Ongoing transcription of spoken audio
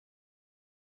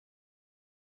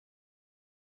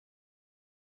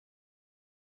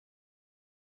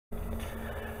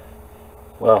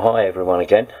Well, hi everyone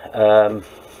again.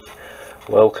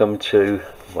 Welcome to,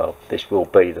 well, this will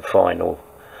be the final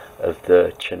of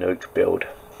the Chinook build,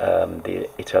 the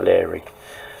Italeri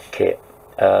kit.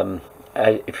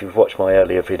 If you've watched my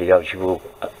earlier videos, you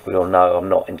will know I'm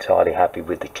not entirely happy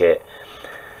with the kit.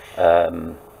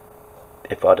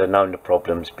 If I'd have known the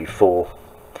problems before,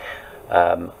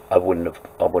 I wouldn't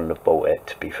have bought it,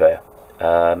 to be fair.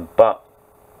 But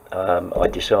I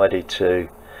decided to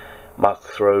muck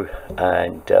through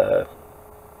and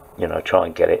you know, try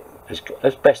and get it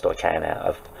as best I can out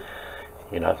of,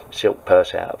 you know, silk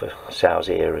purse out of a sow's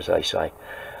ear, as they say.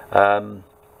 I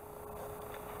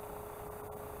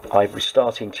was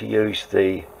starting to use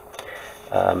the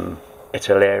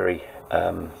Italeri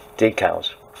decals,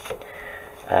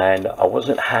 and I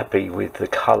wasn't happy with the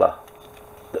colour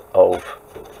of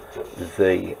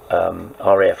the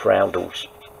RAF roundels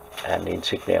and the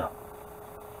insignia.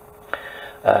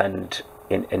 And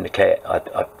in the kit, I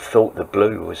thought the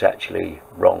blue was actually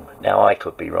wrong. Now, I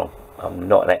could be wrong, I'm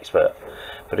not an expert,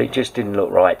 but it just didn't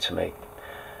look right to me.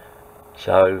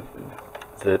 So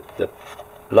the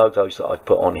logos that I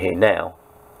put on here now,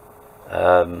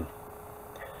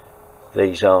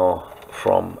 these are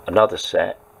from another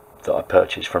set that I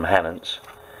purchased from Hannon's,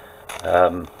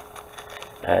 and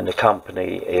the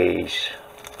company is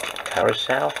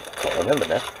Carousel. I can't remember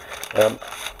now.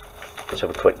 Let's have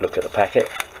a quick look at the packet.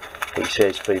 He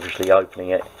says feverishly opening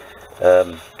it,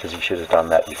 because he should have done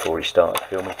that before he started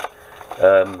filming.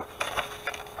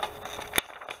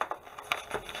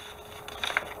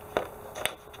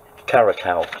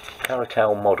 Caracal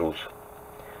models.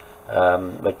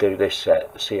 They do this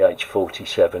set,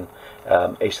 CH47.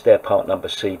 It's their part number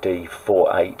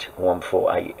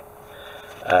CD48148,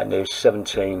 and there's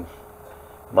 17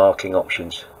 marking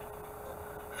options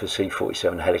for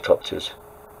C-47 helicopters,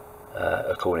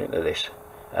 according to this,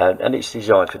 and it's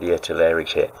designed for the Italeri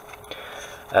kit.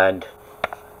 And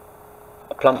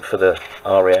I plumped for the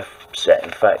RAF set.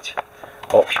 In fact,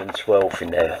 option 12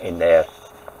 in their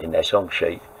song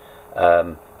sheet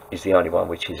is the only one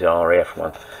which is an RAF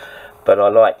one, but I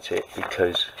liked it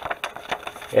because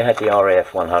it had the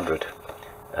RAF 100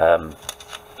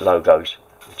 logos,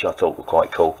 which I thought were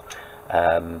quite cool.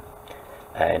 And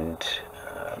I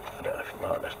don't know if,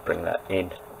 right, let's bring that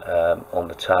in on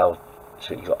the tail.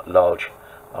 So you've got large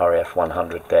RAF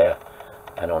 100 there,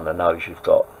 and on the nose you've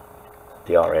got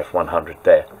the RAF 100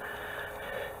 there.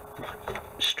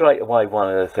 Straight away, one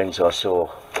of the things I saw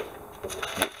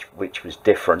which was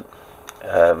different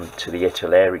to the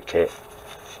Italeri kit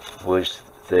was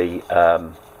the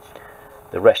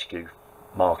rescue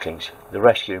markings. The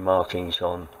rescue markings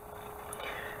on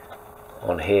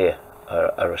here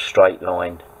are a straight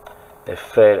line. They're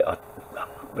fairly,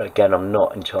 again, I'm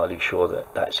not entirely sure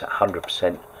that that's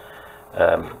 100%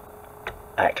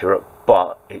 accurate,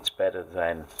 but it's better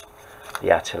than the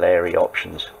Italeri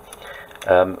options.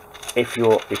 I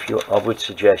would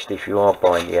suggest, if you are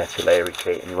buying the Italeri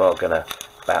kit and you are going to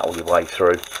battle your way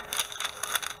through,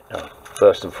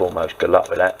 first and foremost, good luck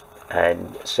with that.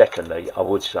 And secondly, I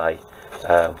would say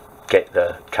get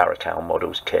the Caracal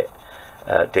models kit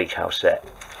decal set.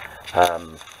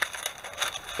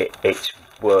 It's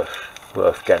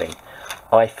worth getting.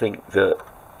 I think that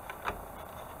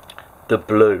the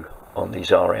blue on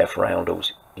these RAF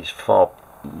roundels is far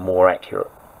more accurate,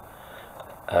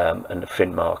 and the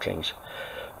fin markings.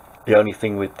 The only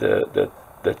thing with the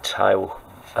tail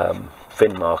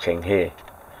fin marking here,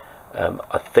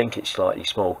 I think it's slightly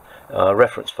small.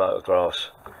 Reference photographs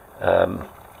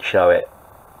show it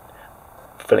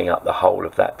filling up the whole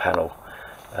of that panel,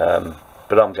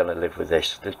 but I'm going to live with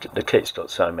this. The kit's got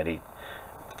so many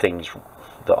things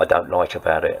that I don't like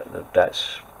about it.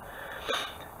 That's,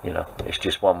 you know, it's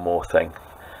just one more thing,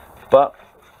 but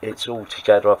it's all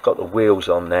together. I've got the wheels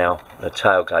on now, the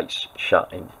tailgate's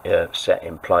set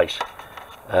in place.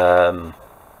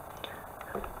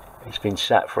 It's been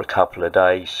sat for a couple of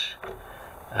days.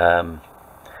 I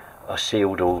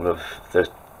sealed all of the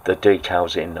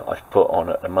decals in that I've put on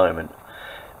at the moment,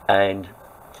 and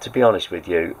to be honest with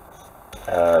you,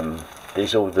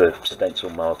 there's all the stencil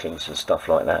markings and stuff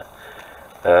like that,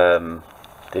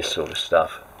 this sort of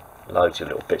stuff, loads of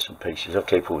little bits and pieces. I'll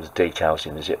keep all the decals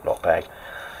in the Ziploc bag.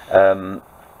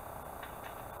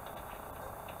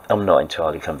 I'm not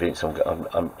entirely convinced.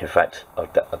 In fact, I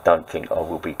don't think I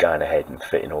will be going ahead and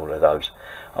fitting all of those.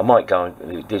 I might go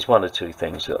and, there's one or two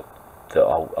things that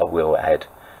I will add,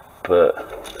 but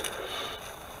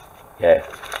yeah,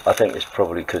 I think it's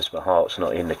probably because my heart's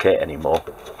not in the kit anymore.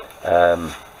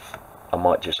 I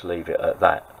might just leave it at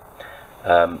that.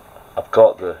 I've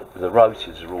got the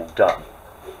rotors are all done,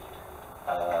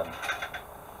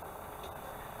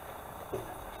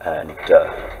 and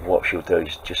what she'll do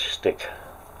is just stick,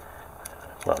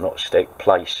 well, not stick,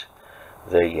 place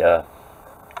the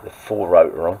fore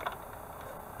rotor on.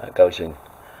 That goes in,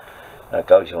 that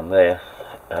goes on there.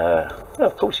 Well,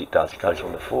 of course it does, it goes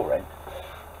on the fore end.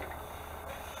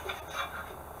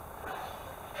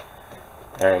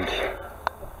 And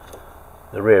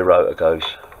the rear rotor goes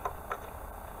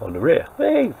on the rear.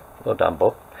 Hey, well done,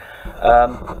 Bob.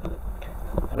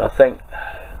 And I think,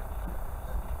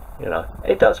 you know,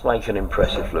 it does make an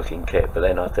impressive looking kit, but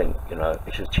then I think, you know,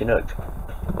 it's a Chinook.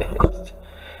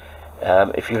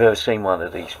 If you've ever seen one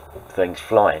of these things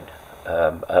flying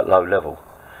at low level,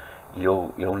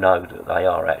 you'll know that they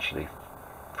are actually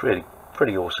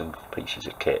pretty awesome pieces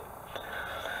of kit.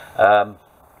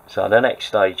 So the next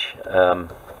stage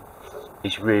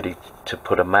is really to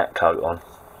put a matte coat on.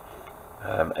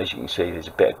 As you can see, there's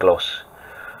a bit of gloss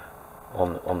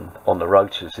on the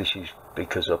rotors. This is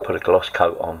because I put a gloss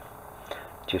coat on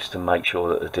just to make sure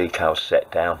that the decals set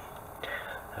down.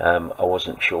 I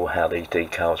wasn't sure how these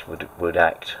decals would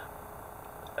act,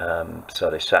 so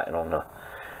they're satin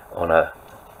on a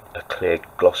clear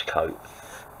gloss coat,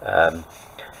 but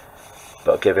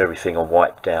I'll give everything a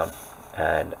wipe down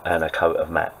and a coat of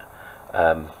matte,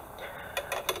 and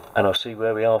I'll see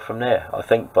where we are from there. I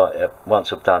think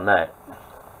once I've done that,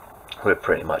 we're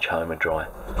pretty much home and dry.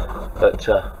 But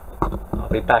I'll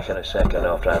be back in a second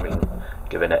after having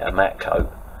given it a matte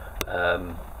coat.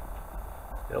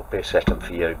 It'll be a second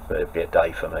for you, but it'll be a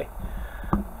day for me.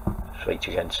 Speak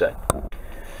to you again soon.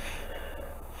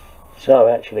 So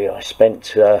actually I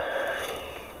spent the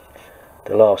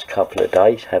last couple of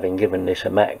days, having given this a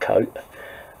matte coat,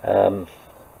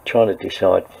 trying to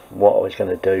decide what I was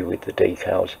going to do with the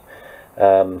decals.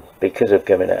 Because of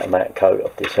giving it a matte coat,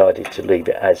 I've decided to leave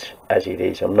it as it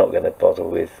is. I'm not going to bother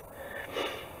with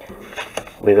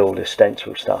all the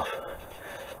stencil stuff.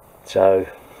 So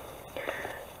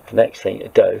the next thing to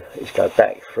do is go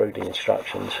back through the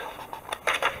instructions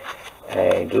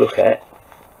and look at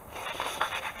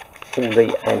all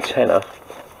the antenna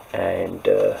and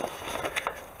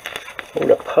all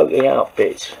the poking out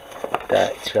bits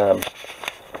that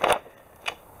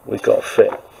we've got to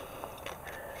fit.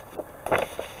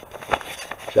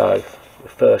 So the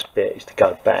first bit is to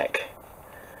go back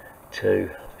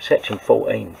to section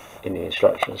 14 in the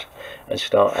instructions and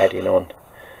start adding on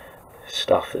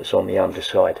stuff that's on the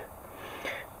underside.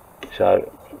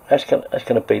 So that's going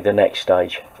to be the next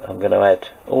stage. I'm going to add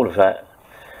all of that,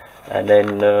 and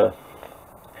then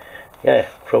yeah,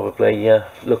 probably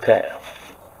look at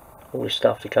all the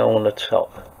stuff to go on the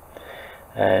top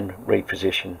and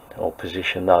reposition or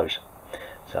position those.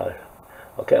 So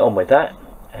I'll get on with that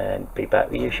and be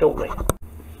back with you shortly.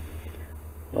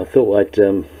 I thought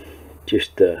I'd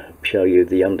just show you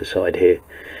the underside here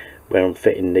where I'm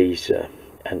fitting these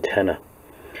antenna.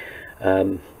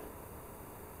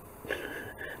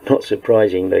 Not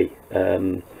surprisingly,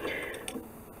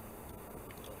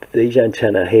 these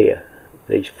antenna here,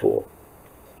 these four,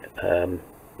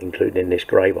 including this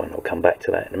grey one, I'll come back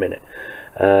to that in a minute,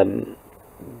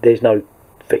 there's no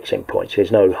fixing points,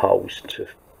 there's no holes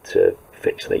to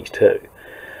fix these two,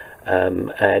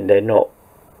 and there's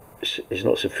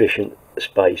not sufficient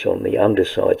space on the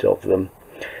undersides of them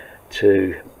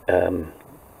to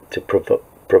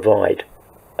provide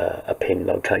a pin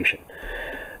location.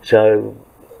 So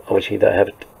obviously they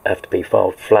have to be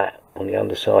filed flat on the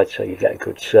underside so you get a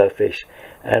good surface,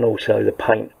 and also the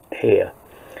paint here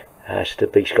has to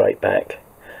be straight back.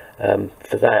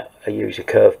 For that I use a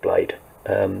curved blade.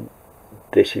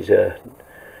 This is a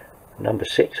number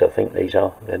 6, I think these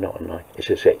are. They're not a 9, it's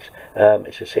a 6.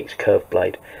 It's a 6 curved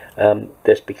blade.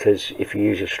 That's because if you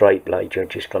use a straight blade you're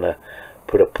just going to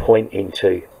put a point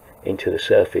into the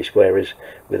surface, whereas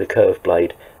with a curved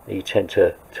blade you tend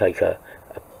to take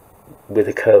with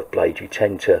a curved blade you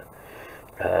tend to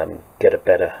get a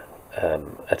better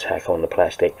attack on the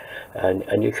plastic,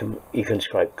 and you can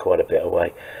scrape quite a bit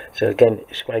away. So again,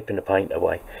 scraping the paint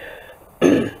away.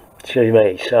 Excuse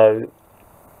me. So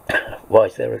why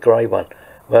is there a grey one?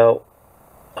 Well,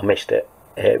 I missed it.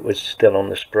 It was still on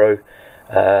the sprue.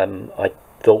 I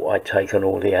thought I'd taken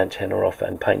all the antenna off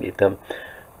and painted them.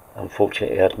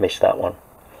 Unfortunately I'd missed that one.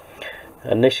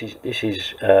 And this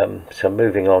is so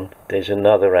moving on, there's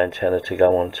another antenna to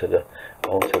go onto the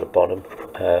bottom.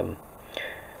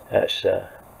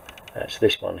 That's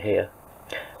this one here,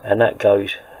 and that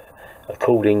goes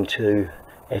according to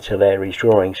Italeri's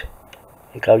drawings.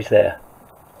 It goes there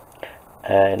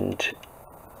and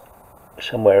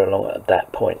somewhere along at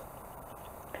that point.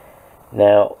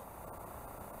 Now,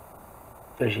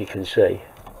 as you can see,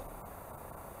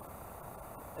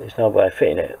 there's no way of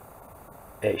fitting it.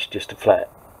 It's just a flat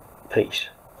piece,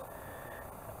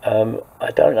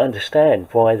 I don't understand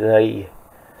why they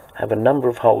have a number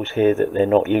of holes here that they're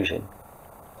not using,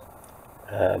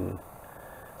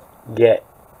 yet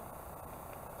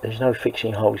there's no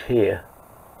fixing holes here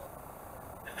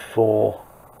for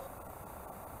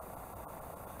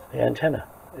the antenna.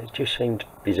 It just seemed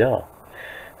bizarre.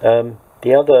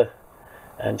 The other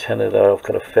antenna that I've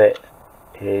got to fit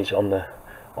is on the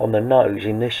nose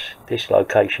in this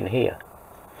location here,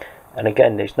 and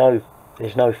again there's no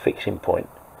fixing point,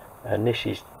 and this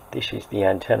is the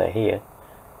antenna here.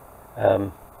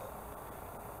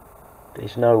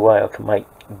 There's no way I can make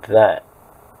that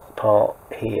part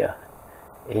here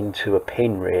into a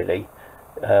pin really,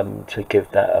 to give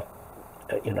that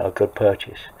a good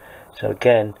purchase. So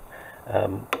again,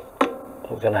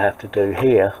 what we're going to have to do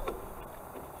here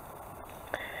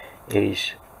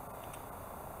is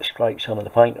scrape some of the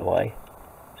paint away.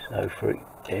 So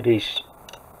it is,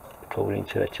 according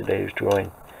to Italeri's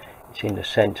drawing, it's in the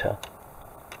centre.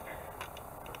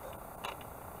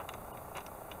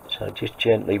 So just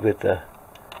gently with the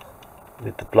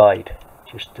blade,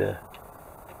 just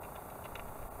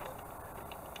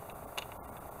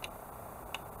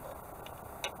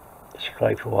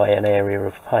scrape away an area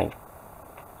of paint.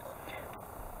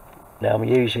 Now I'm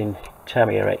using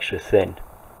Tamiya extra thin,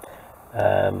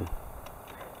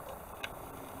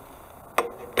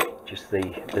 just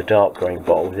the dark green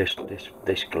bottle,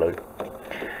 this glue,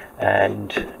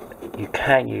 and you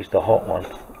can use the hot one,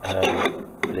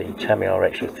 the Tamiya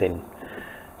extra thin,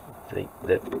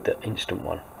 the instant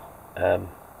one,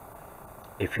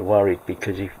 if you're worried,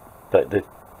 because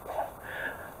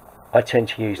I tend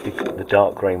to use the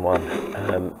dark green one.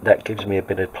 That gives me a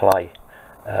bit of play,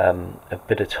 a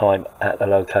bit of time at the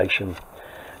location.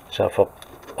 So if I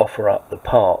offer up the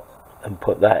part and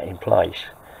put that in place,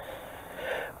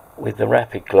 with the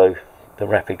rapid glue's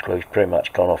pretty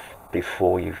much gone off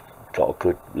before you've got a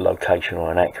good location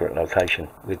or an accurate location.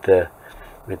 With the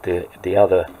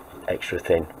other extra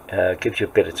thin, gives you a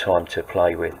bit of time to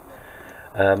play with.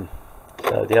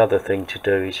 So the other thing to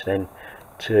do is then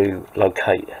to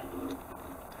locate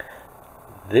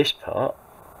this part,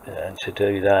 and to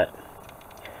do that,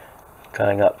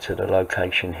 going up to the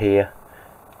location here,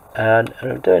 and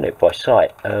I'm doing it by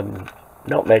sight,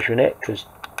 not measuring it, because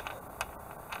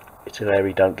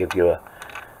Italeri don't give you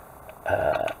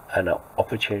an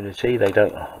opportunity. They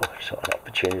don't. It's not an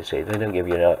opportunity. They don't give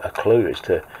you a clue as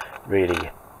to really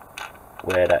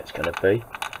where that's going to be.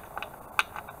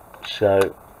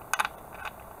 So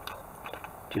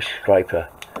just scrape a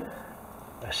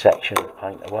section of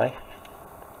paint away.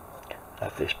 I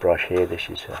have this brush here. This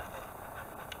is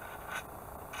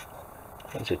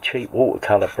it's a cheap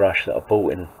watercolour brush that I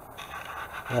bought in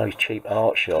those cheap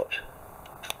art shops.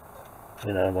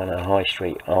 You know, one of the high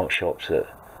street art shops that,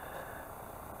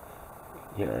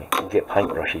 you know, you can get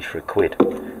paintbrushes for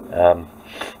 £1.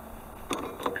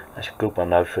 That's a good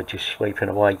one though for just sweeping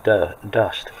away dirt and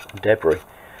dust and debris.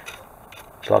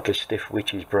 It's like a stiff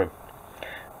witch's broom,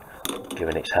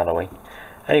 given it's Halloween.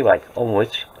 Anyway,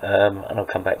 onwards, and I'll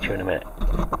come back to you in a minute.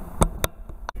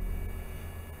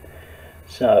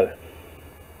 So,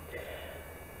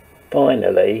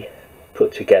 finally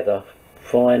put together,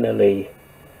 finally,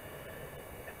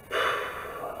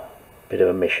 bit of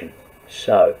a mission.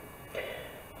 So,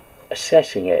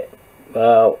 assessing it,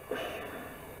 well,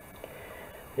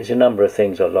 there's a number of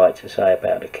things I'd like to say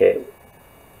about the kit.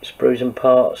 Sprues and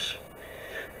parts,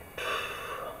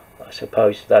 I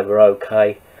suppose they were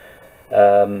okay.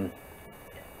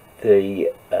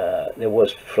 There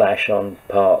was flash on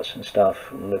parts and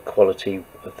stuff, and the quality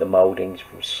of the mouldings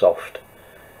was soft.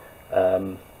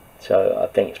 So I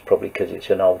think it's probably because it's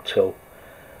an old tool.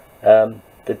 The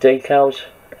decals,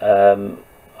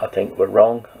 I think were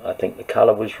wrong. I think the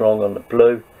colour was wrong on the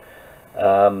blue.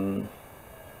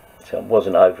 So I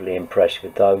wasn't overly impressed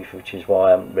with those, which is why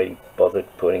I haven't really bothered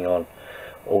putting on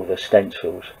all the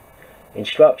stencils.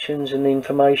 Instructions and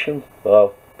information,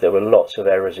 well, there were lots of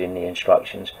errors in the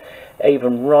instructions.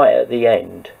 Even right at the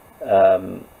end,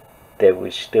 there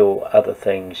was still other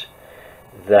things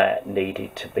that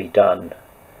needed to be done.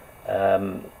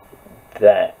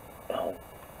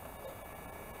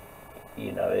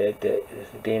 You know,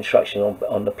 the instruction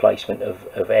on the placement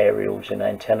of aerials and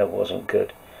antenna wasn't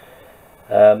good.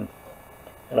 And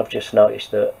I've just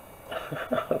noticed that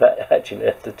I've actually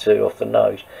left the two off the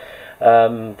nose.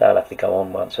 They'll have to go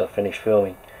on once I finish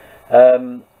filming.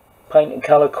 Paint and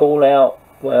colour call out,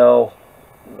 well,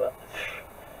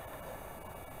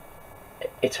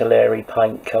 Italeri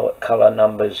paint colour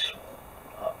numbers,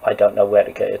 I don't know where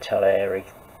to get Italeri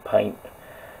paint,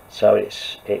 so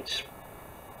it's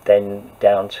then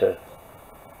down to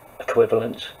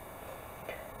equivalence.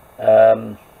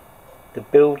 the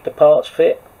build, the parts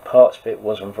fit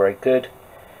wasn't very good.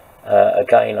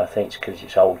 Again, I think it's because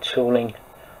it's old tooling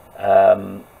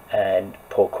and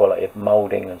poor quality of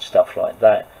moulding and stuff like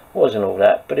that. It wasn't all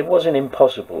that, but it wasn't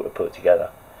impossible to put together.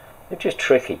 It's just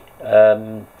tricky.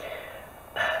 You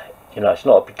know, it's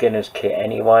not a beginner's kit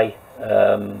anyway.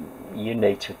 You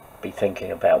need to be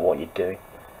thinking about what you're doing.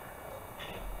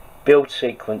 Build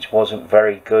sequence wasn't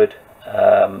very good.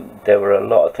 There were a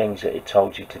lot of things that it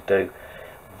told you to do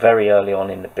very early on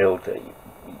in the build that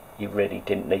you really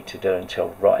didn't need to do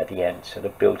until right at the end, so the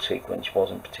build sequence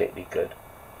wasn't particularly good.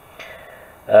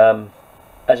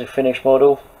 As a finished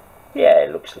model, yeah,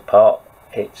 it looks the part.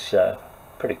 It's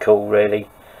pretty cool really,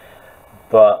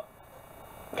 but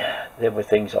there were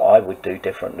things that I would do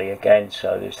differently again,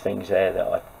 so there's things there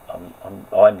that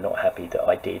I'm not happy that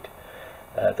I did,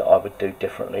 that I would do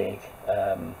differently.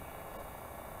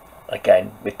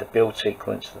 Again, with the build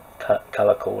sequence, the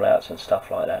colour call-outs and stuff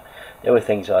like that, there were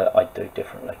things I'd do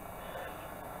differently.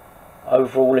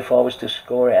 Overall, if I was to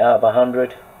score it out of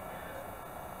 100,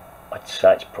 I'd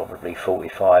say it's probably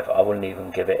 45. I wouldn't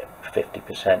even give it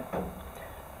 50%.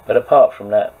 But apart from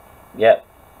that, yeah,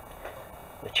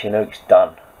 the Chinook's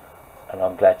done, and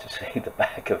I'm glad to see the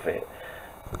back of it.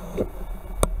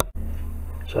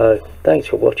 So thanks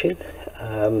for watching.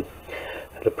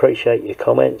 I'd appreciate your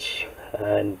comments,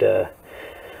 and if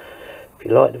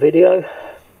you like the video,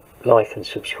 like and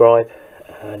subscribe,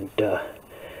 and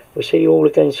we'll see you all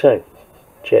again soon.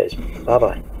 Cheers. Bye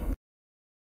bye.